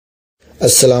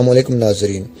السلام علیکم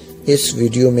ناظرین، اس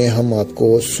ویڈیو میں ہم آپ کو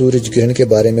سورج گرہن کے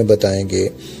بارے میں بتائیں گے۔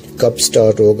 کب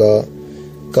سٹارٹ ہوگا،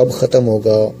 کب ختم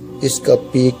ہوگا، اس کا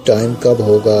پیک ٹائم کب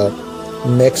ہوگا،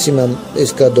 میکسیمم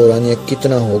اس کا دورانیہ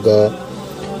کتنا ہوگا،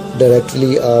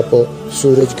 ڈائریکٹلی آپ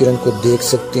سورج گرہن کو دیکھ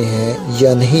سکتے ہیں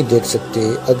یا نہیں دیکھ سکتے،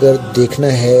 اگر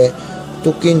دیکھنا ہے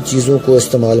تو کن چیزوں کو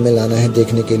استعمال میں لانا ہے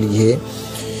دیکھنے کے لیے،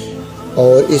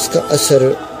 اور اس کا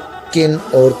اثر کن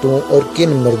عورتوں اور کن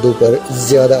مردوں پر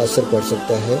زیادہ اثر پڑ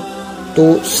سکتا ہے، تو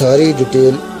ساری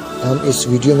ڈیٹیل ہم اس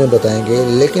ویڈیو میں بتائیں گے۔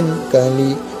 لیکن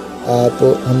کائنڈلی آپ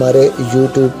ہمارے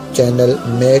یوٹیوب چینل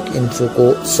میک انفو کو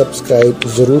سبسکرائب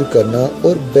ضرور کرنا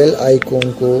اور بیل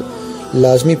آئیکن کو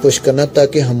لازمی پش کرنا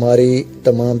تاکہ ہماری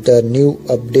تمام تر نیو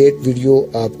اپڈیٹ ویڈیو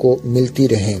آپ کو ملتی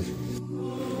رہیں۔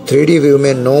 3D ویو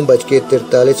میں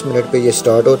 9:43 پہ یہ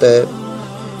سٹارٹ ہوتا ہے۔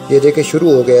 یہ دیکھیں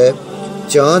شروع ہو گیا ہے۔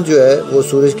 چاند جو ہے وہ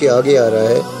سورج کے آگے آ رہا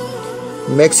ہے۔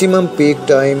 میکسیمم پیک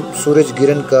ٹائم سورج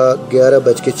گرہن کا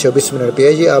 11:26 پہ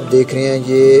ہے۔ یہ آپ دیکھ رہے ہیں،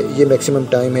 یہ میکسیمم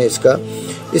ٹائم ہے اس کا۔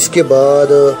 اس کے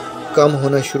بعد کم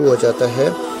ہونا شروع ہو جاتا ہے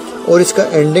اور اس کا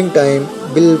اینڈنگ ٹائم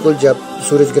بالکل جب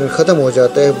سورج گرہن ختم ہو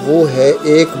جاتا ہے وہ ہے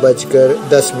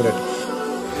 1:10۔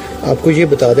 آپ کو یہ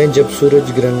بتا دیں، جب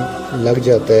سورج گرہن لگ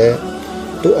جاتا ہے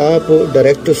تو آپ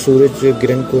ڈائریکٹ سورج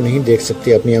گرہن کو نہیں دیکھ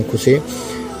سکتے اپنی آنکھوں سے،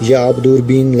 یا آپ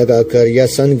دوربین لگا کر یا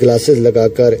سن گلاسز لگا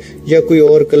کر یا کوئی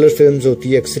اور کلر فلمز ہوتی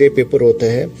ہے، ایکس رے پیپر ہوتا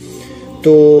ہے،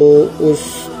 تو اس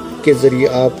کے ذریعے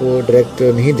آپ ڈائریکٹ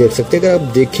نہیں دیکھ سکتے۔ اگر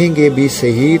آپ دیکھیں گے بھی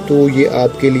صحیح تو یہ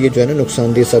آپ کے لیے جو ہے نا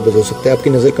نقصان دہ ثابت ہو سکتا ہے، آپ کی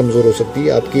نظر کمزور ہو سکتی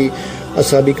ہے، آپ کی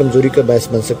اعصابی کمزوری کا باعث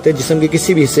بن سکتا ہے، جسم کے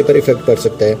کسی بھی حصے پر افیکٹ پڑ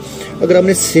سکتا ہے۔ اگر آپ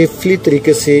نے سیفلی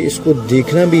طریقے سے اس کو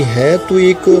دیکھنا بھی ہے تو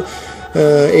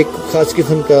ایک خاص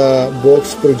قسم کا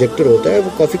باکس پروجیکٹر ہوتا ہے،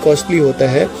 وہ کافی کاسٹلی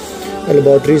ہوتا ہے،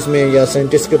 لیبارٹریز میں یا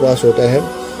سائنٹسٹ کے پاس ہوتا ہے،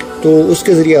 تو اس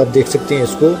کے ذریعے آپ دیکھ سکتے ہیں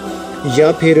اس کو،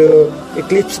 یا پھر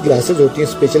eclipse گلاسز ہوتی ہیں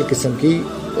اسپیشل قسم کی،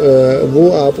 وہ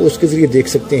آپ اس کے ذریعے دیکھ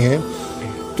سکتے ہیں۔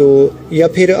 تو یا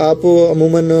پھر آپ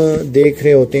عموماً دیکھ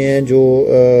رہے ہوتے ہیں جو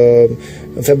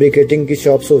فیبریکیٹنگ کی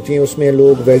شاپس ہوتی ہیں، اس میں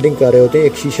لوگ ویلڈنگ کر رہے ہوتے ہیں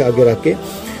ایک شیشہ آگے رکھ کے،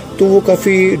 تو وہ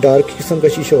کافی ڈارک قسم کا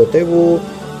شیشہ ہوتا ہے،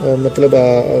 وہ مطلب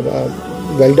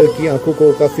ویلڈر کی آنکھوں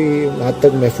کو کافی حد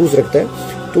تک محفوظ رکھتا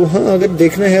ہے۔ تو ہاں، اگر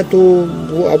دیکھنا ہے تو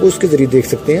وہ آپ اس کے ذریعے دیکھ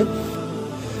سکتے ہیں۔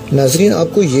 ناظرین، آپ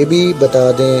کو یہ بھی بتا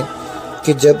دیں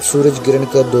کہ جب سورج گرہن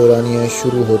کا دورانیہ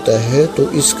شروع ہوتا ہے تو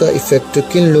اس کا ایفیکٹ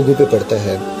کن لوگوں پہ پڑتا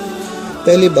ہے۔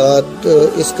 پہلی بات،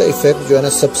 اس کا ایفیکٹ جو ہے نا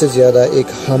سب سے زیادہ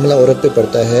ایک حاملہ عورت پہ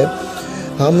پڑتا ہے۔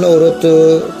 حاملہ عورت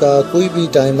کا کوئی بھی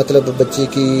ٹائم، مطلب بچے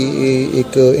کی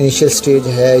ایک انیشیل سٹیج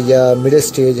ہے یا مڈل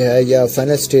سٹیج ہے یا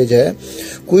فائنل سٹیج ہے،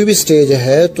 کوئی بھی سٹیج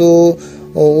ہے تو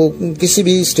کسی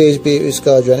بھی سٹیج پہ اس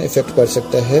کا جو ہے نا ایفیکٹ پڑ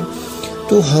سکتا ہے۔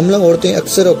 تو حاملہ عورتیں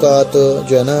اکثر اوقات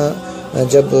جو ہے نا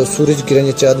جب سورج گرہن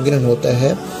یا چاند گرہن ہوتا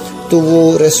ہے تو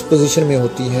وہ ریسٹ پوزیشن میں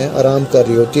ہوتی ہیں، آرام کر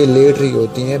رہی ہوتی ہے، لیٹ رہی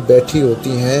ہوتی ہیں، بیٹھی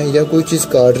ہوتی ہیں یا کوئی چیز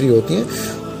کاٹ رہی ہوتی ہیں،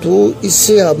 تو اس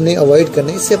سے آپ نے اوائڈ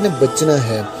کرنا ہے، اس سے آپ نے بچنا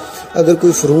ہے۔ اگر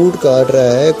کوئی فروٹ کاٹ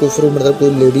رہا ہے، کوئی فروٹ مطلب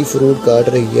کوئی لیڈی فروٹ کاٹ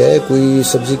رہی ہے، کوئی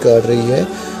سبزی کاٹ رہی ہے،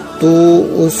 تو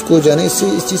اس کو جانے اس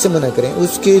چیز سے منع کریں۔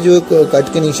 اس کے جو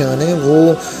کٹ کے نشان ہیں وہ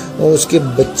اس کے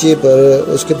بچے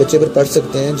پر پڑ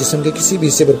سکتے ہیں، جسم کے کسی بھی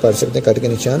حصے پر پڑ سکتے ہیں کٹ کے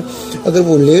نشان۔ اگر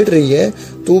وہ لیٹ رہی ہے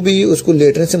تو بھی اس کو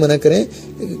لیٹنے سے منع کریں،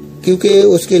 کیونکہ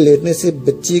اس کے لیٹنے سے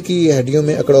بچے کی ہڈیوں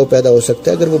میں اکڑاؤ پیدا ہو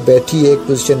سکتا ہے۔ اگر وہ بیٹھی ہے ایک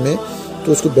پوزیشن میں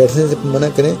تو اس کو بیٹھنے سے منع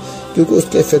کریں، کیونکہ اس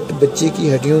کے افیکٹ بچے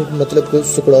کی ہڈیوں مطلب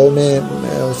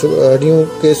ہڈیوں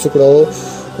کے سکڑاؤ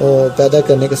پیدا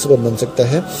کرنے کا سبب بن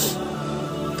سکتا ہے۔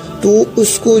 تو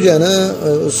اس کو جو ہے نا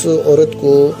اس عورت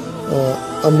کو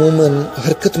عموماً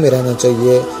حرکت میں رہنا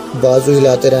چاہیے، بازو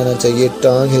ہلاتے رہنا چاہیے،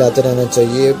 ٹانگ ہلاتے رہنا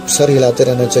چاہیے، سر ہلاتے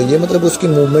رہنا چاہیے، مطلب اس کی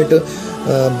موومنٹ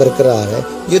برقرار ہے۔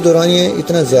 یہ دورانیہ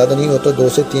اتنا زیادہ نہیں ہوتا، 2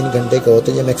 سے 3 گھنٹے کا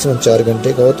ہوتا ہے یا میکسیمم 4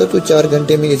 گھنٹے کا ہوتا ہے، تو 4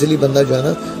 گھنٹے میں ایزیلی بندہ جو ہے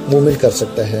نا موومنٹ کر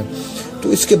سکتا ہے۔ تو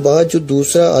اس کے بعد جو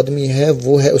دوسرا آدمی ہے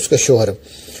وہ ہے اس کا شوہر،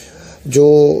 جو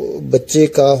بچے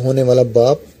کا ہونے والا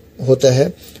باپ ہوتا ہے،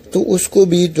 تو اس کو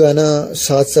بھی جو ہے نا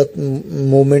ساتھ ساتھ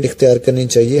موومنٹ اختیار کرنی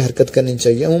چاہیے، حرکت کرنی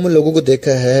چاہیے۔ عموماً لوگوں کو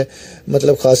دیکھا ہے،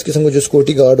 مطلب خاص قسم کو جو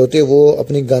سیکورٹی گارڈ ہوتے ہیں وہ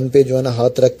اپنی گن پہ جو ہے نا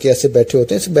ہاتھ رکھ کے ایسے بیٹھے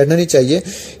ہوتے ہیں، ایسے بیٹھنا نہیں چاہیے۔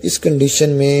 اس کنڈیشن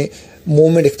میں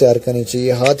موومنٹ اختیار کرنی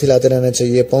چاہیے، ہاتھ ہلاتے رہنا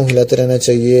چاہیے، پاؤں ہلاتے رہنا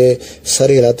چاہیے، سر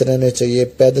ہلاتے رہنا چاہیے،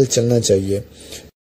 پیدل چلنا چاہیے۔